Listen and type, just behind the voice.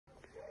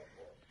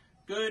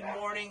Good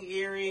morning,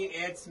 Erie.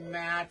 It's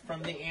Matt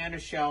from the Anna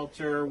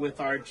Shelter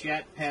with our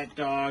Jet Pet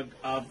Dog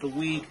of the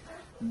Week.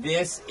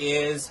 This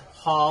is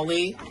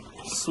Holly,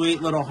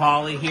 sweet little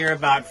Holly here,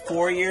 about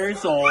 4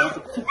 years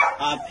old.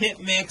 A pit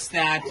mix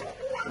that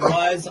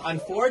was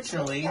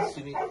unfortunately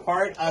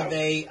part of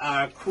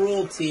a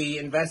cruelty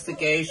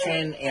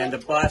investigation and a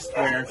bust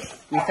where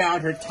we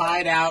found her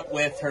tied out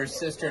with her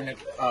sister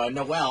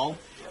Noelle,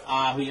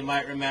 who you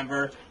might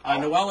remember.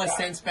 Noelle has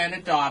since been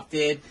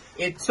adopted.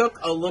 It took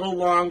a little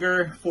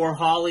longer for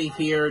Holly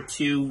here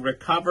to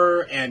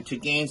recover and to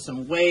gain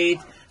some weight.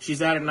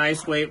 She's at a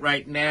nice weight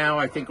right now,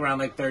 I think around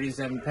like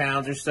 37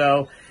 pounds or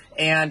so.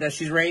 And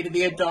she's ready to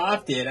be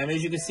adopted. I mean,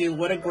 as you can see,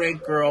 what a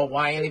great girl.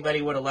 Why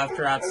anybody would have left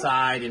her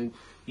outside and,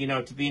 you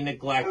know, to be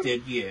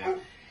neglected. Yeah.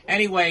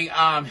 Anyway,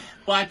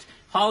 but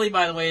Holly,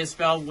 by the way, is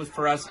spelled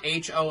for us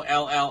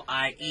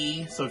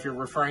Hollie. So if you're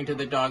referring to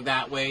the dog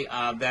that way,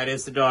 that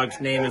is the dog's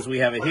name as we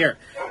have it here.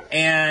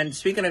 And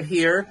speaking of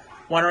here,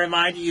 want to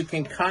remind you, you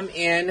can come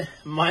in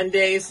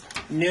Mondays,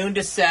 noon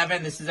to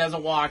 7. This is as a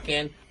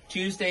walk-in.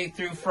 Tuesday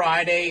through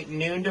Friday,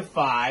 noon to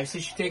 5. So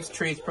she takes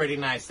treats pretty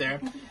nice there.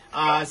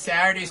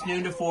 Saturdays,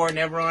 noon to 4,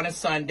 never on a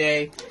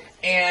Sunday.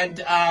 And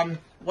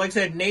like I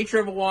said, nature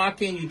of a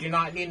walk-in, you do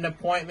not need an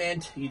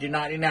appointment. You do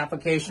not need an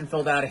application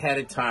filled out ahead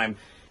of time.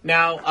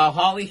 Now,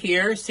 Holly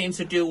here seems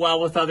to do well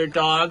with other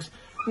dogs.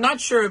 Not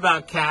sure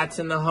about cats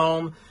in the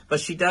home, but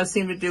she does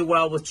seem to do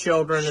well with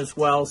children as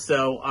well.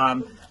 So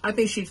I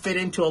think she'd fit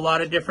into a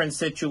lot of different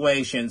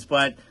situations.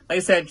 But like I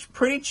said,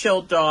 pretty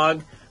chill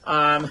dog,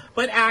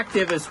 but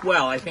active as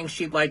well. I think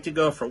she'd like to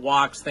go for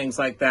walks, things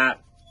like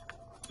that,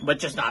 but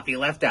just not be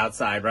left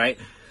outside, right?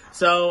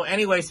 So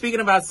anyway,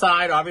 speaking of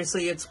outside,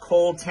 obviously it's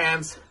cold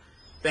temps,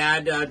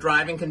 bad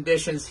driving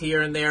conditions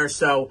here and there.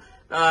 So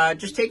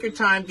just take your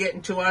time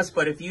getting to us.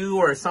 But if you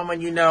or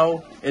someone you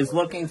know is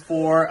looking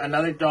for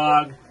another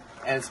dog,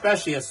 and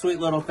especially a sweet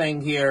little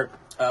thing here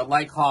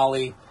like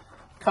Holly,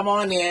 come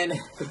on in.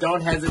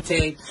 Don't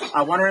hesitate.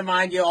 I want to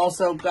remind you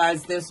also,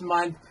 guys, this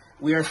month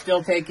we are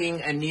still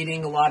taking and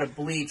needing a lot of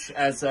bleach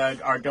as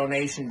our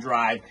donation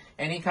drive.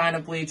 Any kind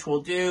of bleach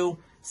will do,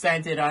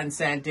 scented,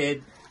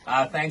 unscented.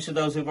 Thanks to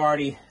those who've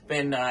already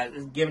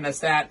been giving us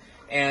that,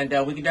 and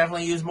we can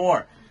definitely use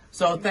more.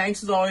 So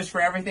thanks as always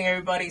for everything,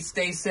 everybody.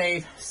 Stay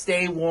safe,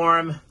 stay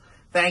warm.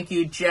 Thank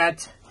you,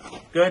 Jet.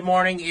 Good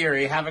morning,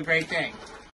 Erie. Have a great day.